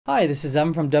Hi, this is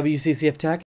Em from WCCF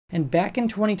Tech, and back in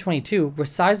 2022,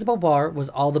 Resizable bar was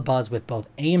all the buzz with both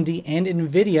AMD and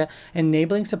Nvidia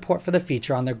enabling support for the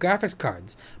feature on their graphics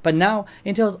cards. But now,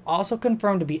 Intel is also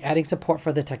confirmed to be adding support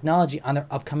for the technology on their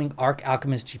upcoming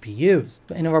Alchemist GPUs.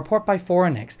 In a report by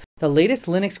Forenix, the latest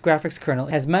Linux graphics kernel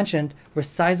has mentioned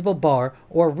Resizable bar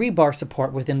or rebar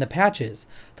support within the patches.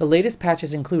 The latest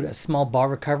patches include a small bar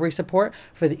recovery support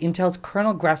for the Intel's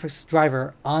kernel graphics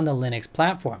driver on the Linux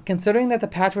platform. Considering that the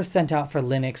patch was sent out for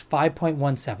Linux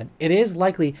 5.17, it is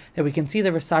likely that we can see the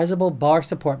Resizable bar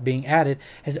support being added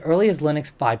as early as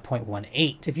Linux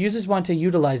 5.18. If users want to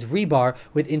utilize rebar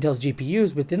with Intel's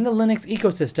GPUs within the Linux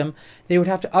ecosystem, they would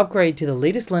have to upgrade to the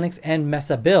latest Linux and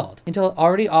Mesa build. Intel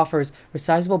already offers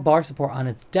Resizable bar support on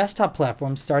its desktop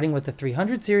platform starting with the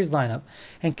 300 series lineup,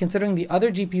 and considering the other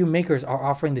GPU makers are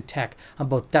offering the tech on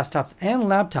both desktops and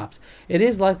laptops, it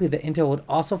is likely that Intel would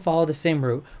also follow the same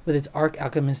route with its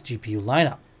Alchemist GPU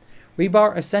lineup.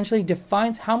 Rebar essentially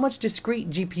defines how much discrete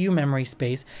GPU memory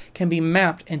space can be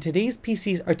mapped, and today's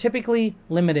PCs are typically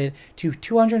limited to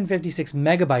 256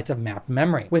 megabytes of mapped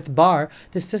memory. With bar,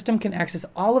 the system can access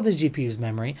all of the GPU's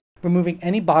memory, removing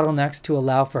any bottlenecks to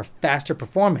allow for faster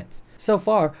performance. So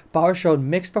far, bar showed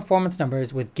mixed performance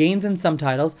numbers with gains in some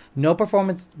titles, no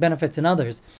performance benefits in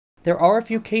others. There are a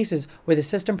few cases where the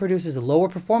system produces lower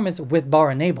performance with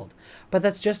bar enabled, but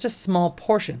that's just a small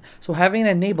portion, so having it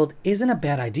enabled isn't a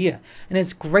bad idea, and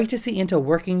it's great to see Intel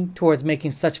working towards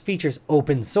making such features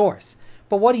open source.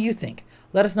 But what do you think?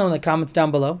 Let us know in the comments down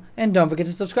below, and don't forget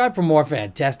to subscribe for more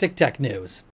fantastic tech news.